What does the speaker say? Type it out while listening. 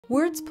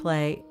Words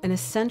play an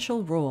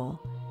essential role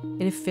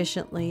in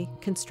efficiently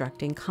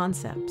constructing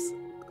concepts.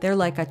 They're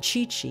like a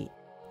cheat sheet.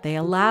 They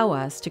allow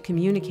us to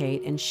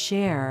communicate and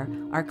share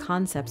our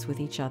concepts with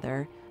each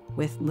other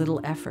with little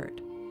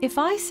effort. If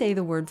I say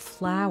the word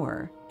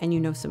flower and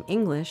you know some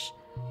English,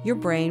 your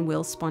brain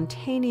will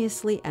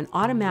spontaneously and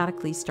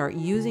automatically start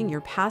using your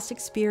past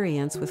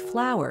experience with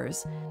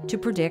flowers to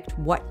predict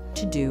what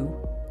to do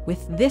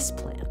with this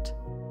plant.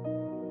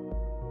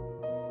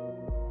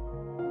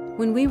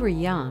 When we were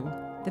young,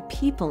 the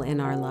people in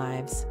our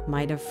lives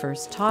might have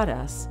first taught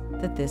us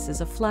that this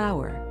is a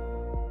flower.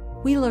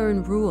 We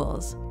learn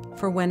rules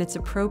for when it's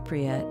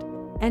appropriate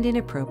and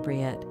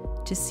inappropriate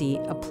to see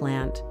a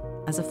plant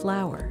as a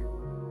flower.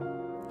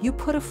 You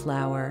put a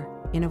flower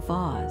in a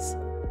vase.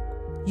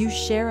 You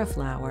share a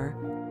flower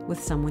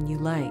with someone you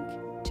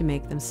like to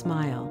make them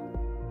smile.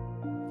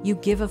 You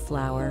give a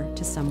flower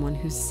to someone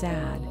who's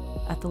sad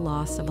at the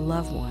loss of a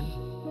loved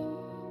one.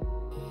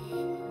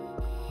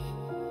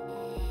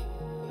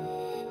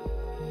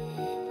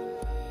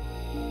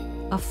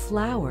 A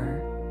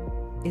flower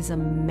is a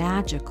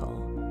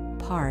magical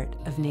part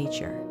of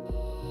nature.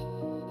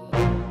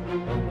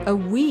 A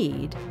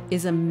weed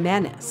is a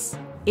menace.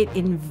 It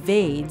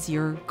invades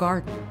your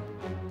garden.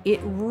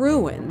 It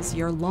ruins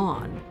your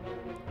lawn.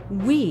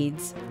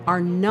 Weeds are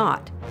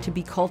not to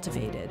be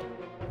cultivated.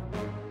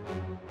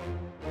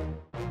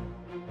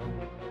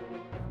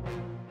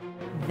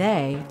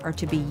 They are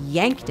to be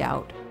yanked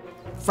out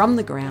from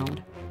the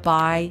ground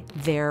by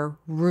their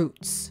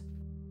roots.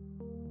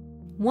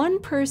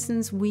 One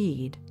person's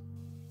weed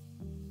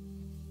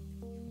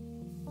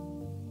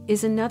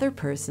is another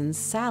person's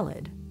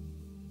salad.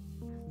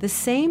 The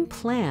same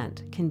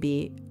plant can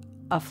be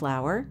a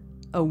flower,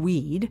 a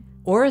weed,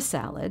 or a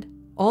salad,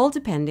 all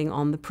depending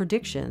on the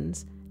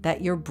predictions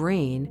that your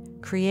brain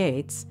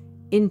creates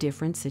in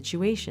different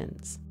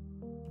situations.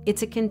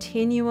 It's a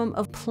continuum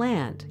of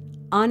plant,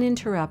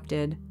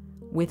 uninterrupted,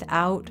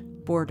 without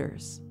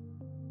borders.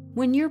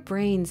 When your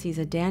brain sees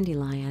a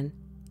dandelion,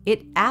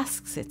 it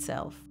asks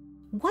itself,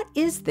 what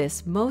is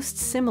this most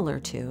similar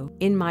to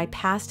in my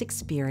past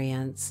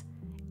experience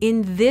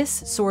in this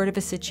sort of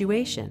a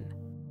situation?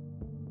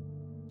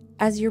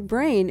 As your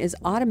brain is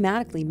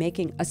automatically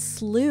making a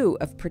slew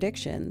of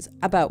predictions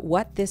about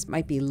what this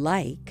might be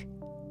like,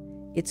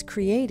 it's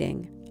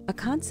creating a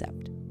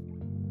concept.